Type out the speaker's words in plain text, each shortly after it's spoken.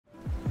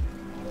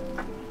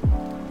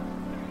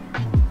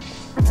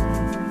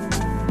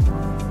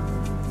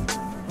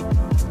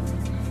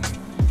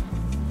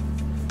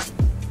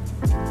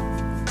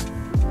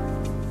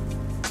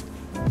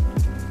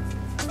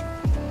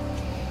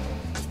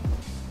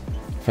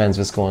Friends,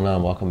 what's going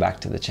on? Welcome back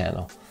to the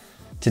channel.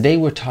 Today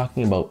we're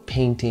talking about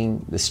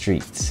painting the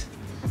streets.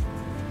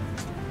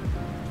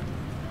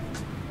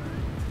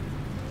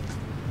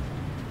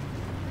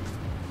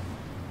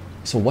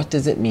 So what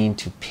does it mean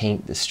to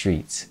paint the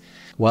streets?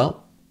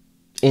 Well,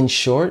 in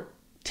short,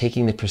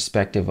 taking the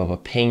perspective of a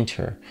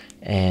painter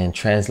and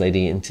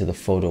translating it into the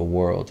photo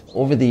world.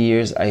 Over the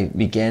years, I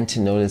began to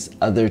notice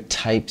other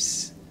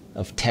types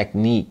of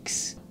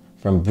techniques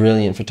from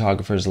brilliant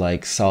photographers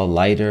like Saul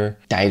Leiter,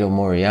 Daido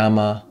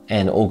Moriyama,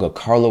 and Olga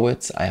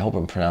Karlowitz. I hope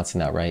I'm pronouncing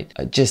that right.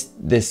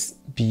 Just this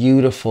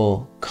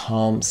beautiful,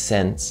 calm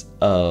sense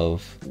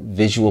of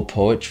visual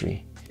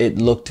poetry. It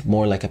looked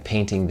more like a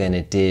painting than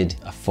it did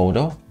a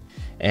photo.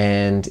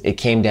 And it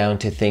came down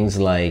to things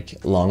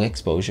like long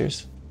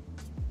exposures,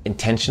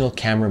 intentional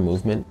camera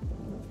movement,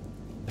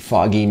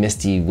 foggy,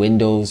 misty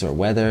windows or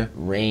weather,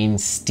 rain,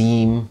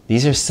 steam.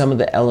 These are some of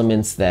the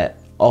elements that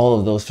all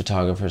of those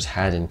photographers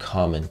had in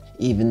common,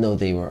 even though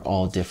they were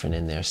all different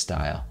in their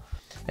style.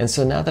 And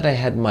so now that I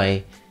had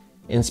my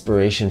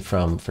inspiration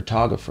from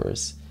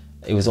photographers,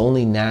 it was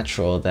only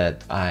natural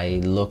that I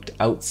looked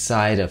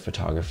outside of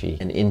photography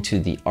and into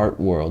the art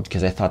world,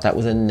 because I thought that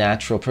was a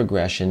natural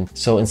progression.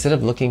 So instead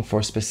of looking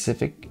for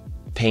specific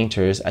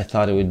painters, I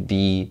thought it would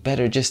be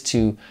better just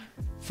to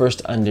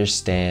first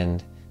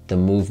understand the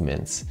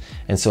movements.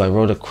 And so I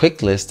wrote a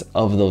quick list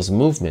of those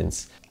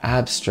movements: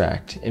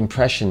 abstract,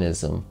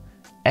 impressionism,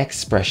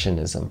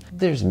 expressionism.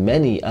 There's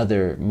many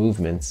other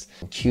movements,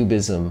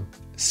 cubism,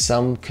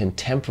 some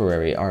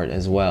contemporary art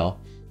as well.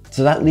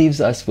 So that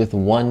leaves us with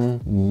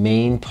one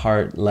main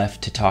part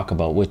left to talk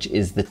about, which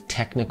is the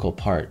technical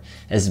part.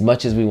 As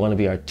much as we want to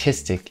be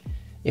artistic,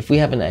 if we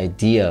have an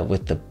idea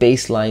with the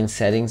baseline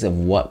settings of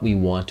what we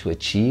want to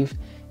achieve,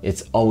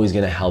 it's always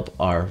going to help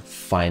our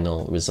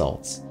final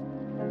results.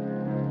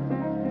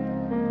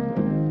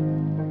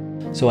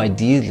 So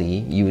ideally,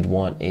 you would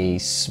want a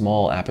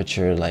small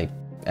aperture like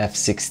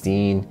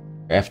f/16,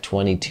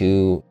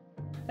 f/22,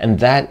 and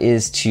that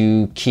is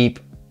to keep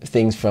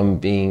things from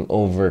being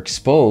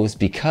overexposed,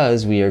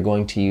 because we are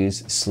going to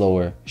use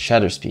slower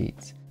shutter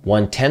speeds.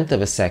 1/10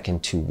 of a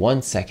second to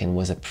 1 second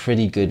was a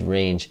pretty good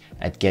range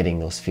at getting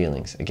those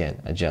feelings. Again,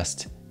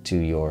 adjust to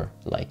your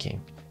liking.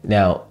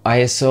 Now,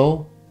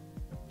 ISO,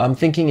 I'm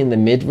thinking in the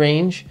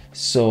mid-range,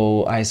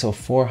 so ISO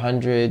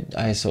 400,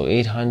 ISO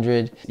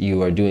 800,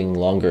 you are doing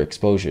longer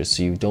exposures,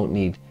 so you don't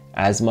need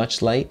as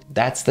much light.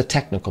 That's the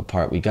technical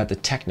part. We got the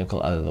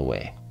technical out of the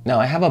way. Now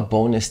I have a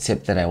bonus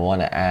tip that I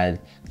want to add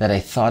that I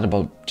thought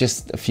about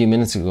just a few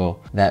minutes ago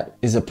that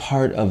is a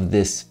part of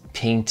this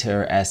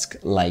painter-esque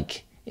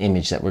like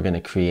image that we're going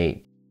to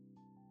create.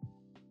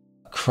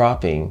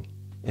 Cropping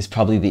is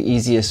probably the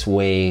easiest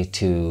way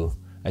to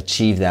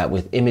achieve that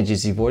with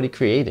images you've already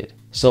created.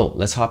 So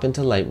let's hop into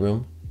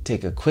Lightroom,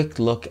 take a quick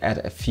look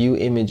at a few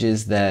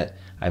images that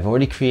I've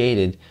already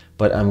created,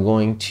 but I'm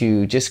going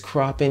to just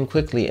crop in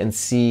quickly and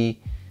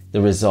see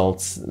the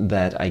results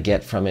that I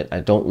get from it. I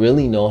don't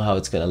really know how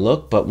it's going to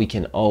look, but we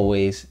can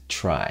always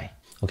try.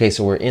 Okay,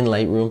 so we're in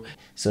Lightroom,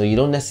 so you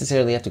don't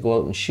necessarily have to go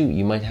out and shoot.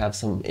 You might have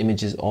some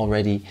images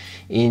already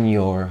in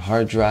your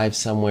hard drive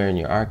somewhere in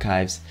your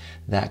archives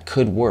that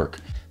could work.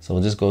 So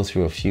we'll just go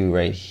through a few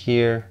right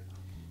here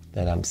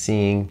that I'm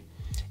seeing.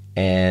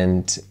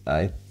 And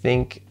I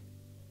think,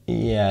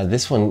 yeah,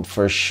 this one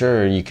for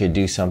sure you could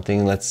do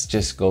something. Let's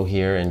just go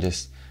here and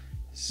just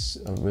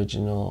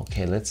original.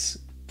 Okay, let's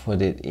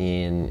put it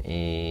in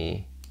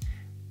a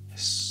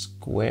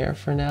square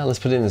for now. Let's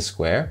put it in a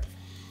square.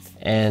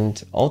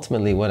 And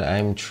ultimately what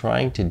I'm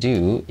trying to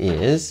do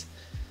is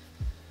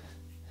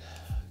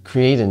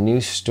create a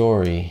new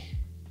story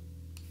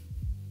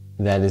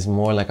that is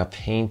more like a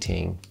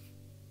painting.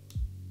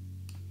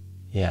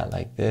 Yeah,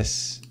 like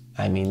this.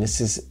 I mean,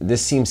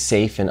 this seems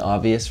safe and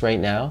obvious right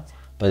now,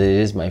 but it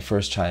is my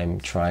first time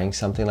trying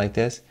something like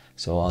this.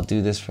 So I'll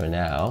do this for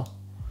now.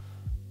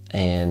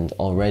 And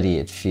already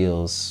it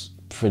feels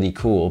pretty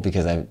cool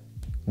because I've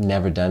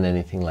never done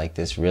anything like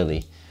this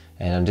really.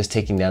 And I'm just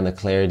taking down the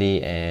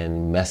clarity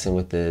and messing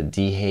with the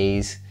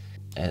dehaze,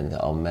 and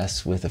I'll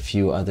mess with a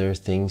few other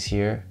things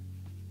here.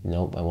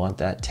 Nope, I want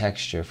that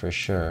texture for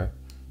sure.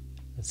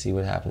 Let's see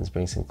what happens.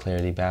 Bring some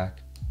clarity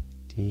back.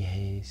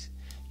 Dehaze.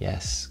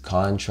 Yes,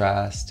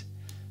 contrast.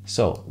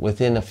 So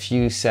within a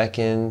few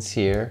seconds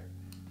here,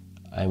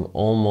 I'm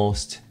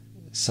almost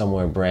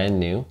somewhere brand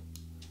new.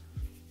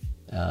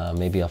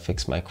 Maybe I'll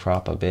fix my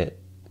crop a bit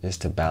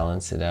just to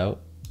balance it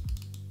out.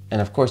 And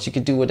of course you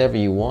could do whatever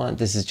you want.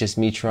 This is just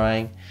me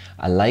trying.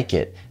 I like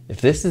it. If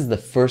this is the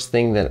first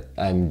thing that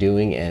I'm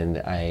doing and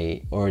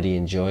I already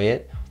enjoy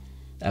it,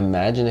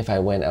 imagine if I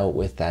went out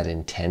with that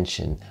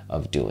intention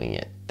of doing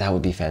it. That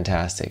would be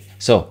fantastic.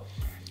 So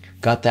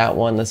got that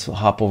one. Let's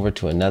hop over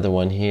to another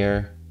one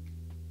here.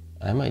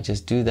 I might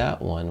just do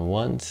that one.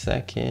 1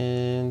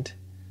 second.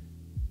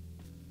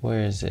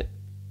 Where is it?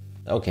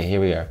 Okay, here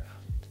we are.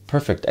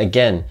 Perfect.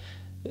 Again,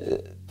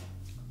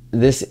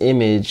 this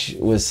image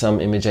was some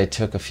image I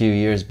took a few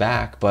years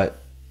back, but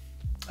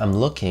I'm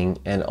looking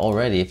and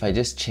already if I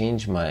just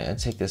change my, I'll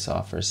take this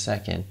off for a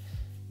second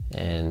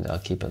and I'll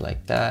keep it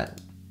like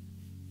that.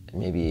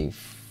 maybe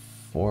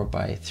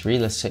 4x3.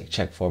 Let's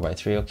check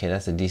 4x3. Okay,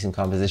 that's a decent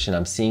composition.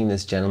 I'm seeing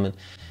this gentleman.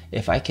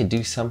 If I could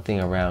do something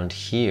around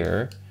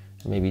here,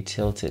 maybe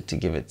tilt it to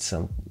give it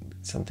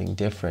something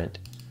different.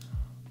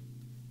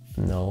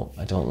 No,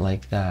 I don't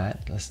like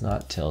that. Let's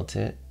not tilt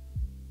it.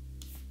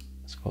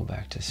 Let's go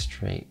back to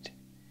straight.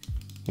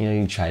 You know,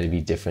 you try to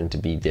be different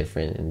and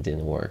it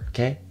didn't work,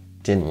 okay?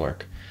 Didn't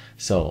work.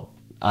 So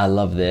I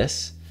love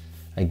this.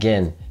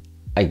 Again,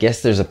 I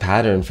guess there's a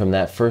pattern from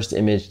that first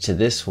image to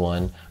this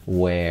one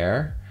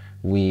where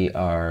we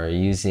are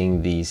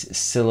using these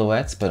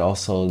silhouettes, but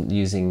also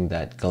using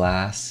that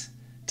glass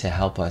to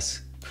help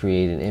us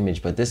create an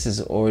image. But this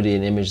is already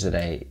an image that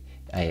I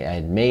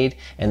had made,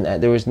 and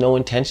there was no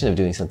intention of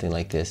doing something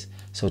like this.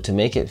 So to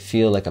make it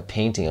feel like a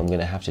painting, I'm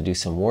gonna have to do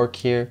some work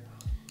here.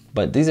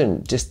 But these are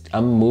just,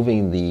 I'm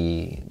moving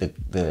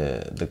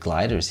the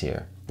gliders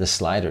here, the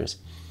sliders,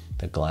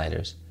 the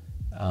gliders.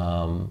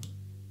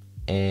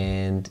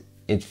 And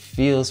it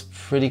feels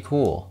pretty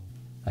cool.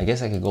 I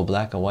guess I could go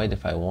black and white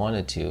if I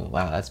wanted to.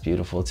 Wow, that's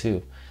beautiful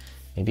too.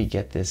 Maybe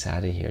get this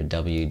out of here,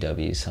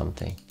 WW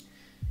something.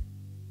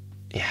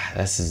 Yeah,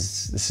 this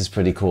is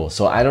pretty cool.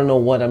 So I don't know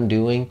what I'm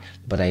doing,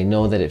 but I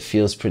know that it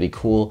feels pretty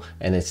cool,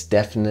 and it's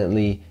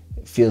definitely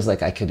feels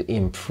like I could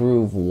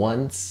improve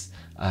once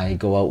I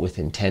go out with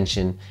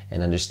intention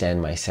and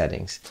understand my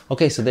settings.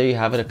 Okay, so there you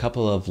have it, a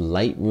couple of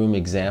Lightroom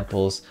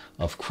examples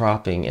of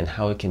cropping and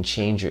how it can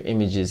change your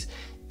images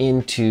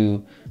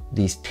into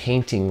these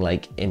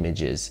painting-like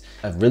images.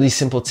 A really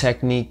simple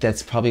technique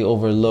that's probably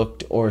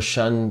overlooked or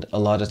shunned a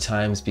lot of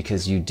times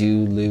because you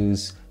do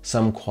lose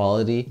some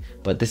quality,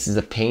 but this is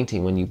a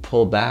painting. When you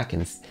pull back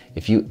and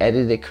if you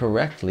edit it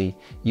correctly,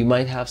 you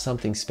might have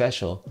something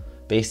special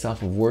based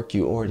off of work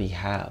you already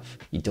have.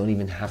 You don't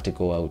even have to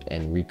go out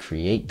and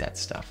recreate that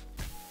stuff.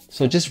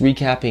 So just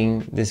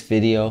recapping this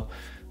video,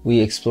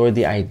 we explored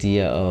the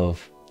idea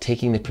of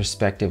taking the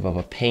perspective of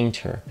a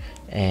painter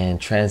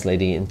and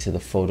translating it into the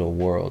photo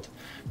world,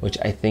 which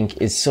I think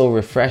is so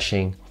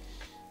refreshing,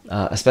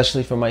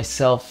 especially for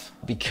myself,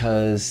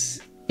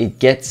 because it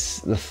gets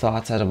the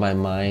thoughts out of my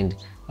mind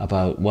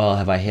about, well,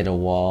 have I hit a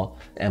wall?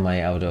 Am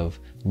I out of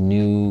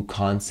new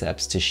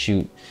concepts to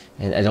shoot?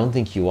 And I don't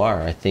think you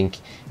are. I think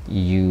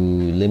you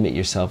limit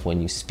yourself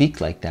when you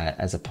speak like that,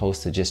 as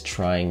opposed to just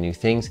trying new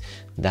things.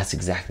 That's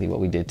exactly what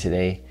we did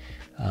today.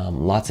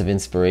 Lots of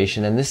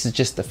inspiration, and this is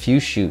just a few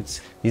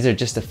shoots. These are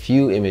just a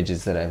few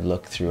images that I've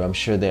looked through. I'm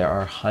sure there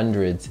are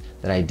hundreds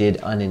that I did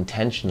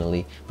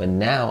unintentionally, but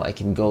now I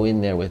can go in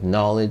there with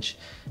knowledge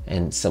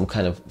and some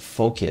kind of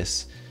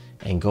focus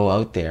and go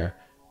out there,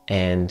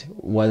 and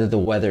whether the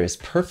weather is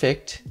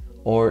perfect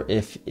or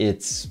if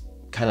it's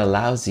kind of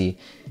lousy,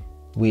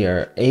 we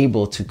are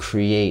able to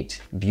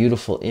create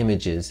beautiful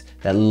images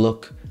that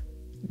look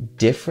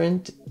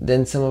different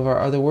than some of our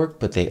other work,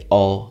 but they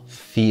all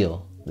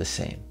feel the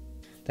same.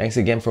 Thanks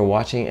again for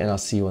watching, and I'll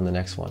see you on the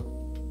next one.